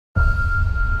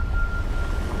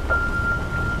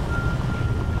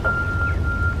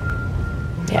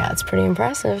That's pretty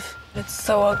impressive. It's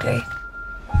so ugly.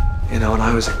 You know, when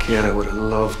I was a kid, I would have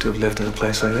loved to have lived in a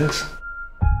place like this.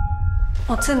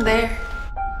 What's in there?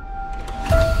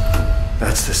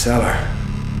 That's the cellar.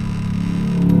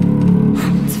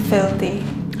 It's filthy.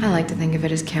 I like to think of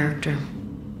it as character.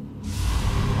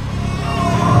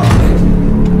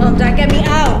 Mom, Dad, get me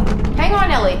out! Hang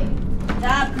on, Ellie.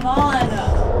 Dad, come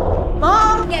on!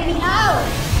 Mom, get me out!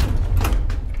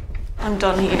 I'm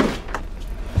done here.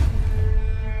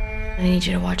 I need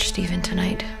you to watch Steven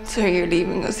tonight. So you're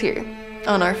leaving us here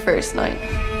on our first night?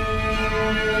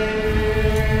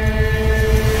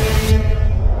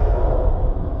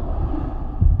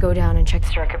 Go down and check the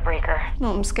circuit breaker.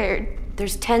 No, I'm scared.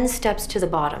 There's 10 steps to the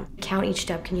bottom. Count each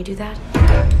step. Can you do that?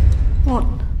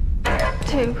 1,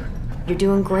 2, You're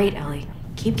doing great, Ellie.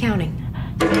 Keep counting.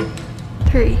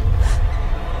 3.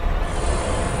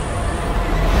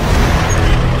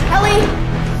 Ellie!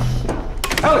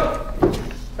 Ellie!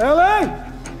 Ellie!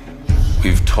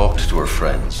 We've talked to her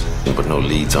friends, but no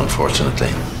leads,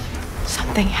 unfortunately.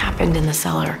 Something happened in the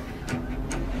cellar.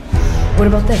 What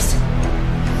about this?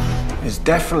 It's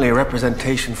definitely a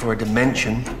representation for a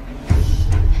dimension.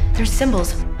 There's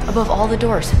symbols above all the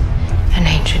doors. An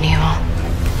ancient evil.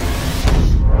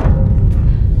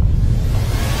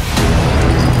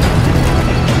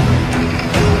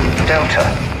 Delta,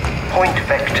 point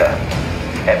vector,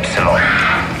 epsilon.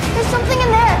 There's something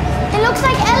in there. It looks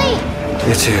like Ellie.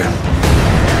 It's here.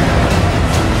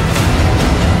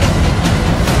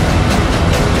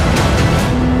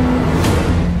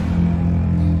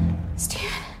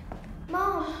 Steven.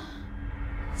 Mom.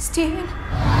 Steven.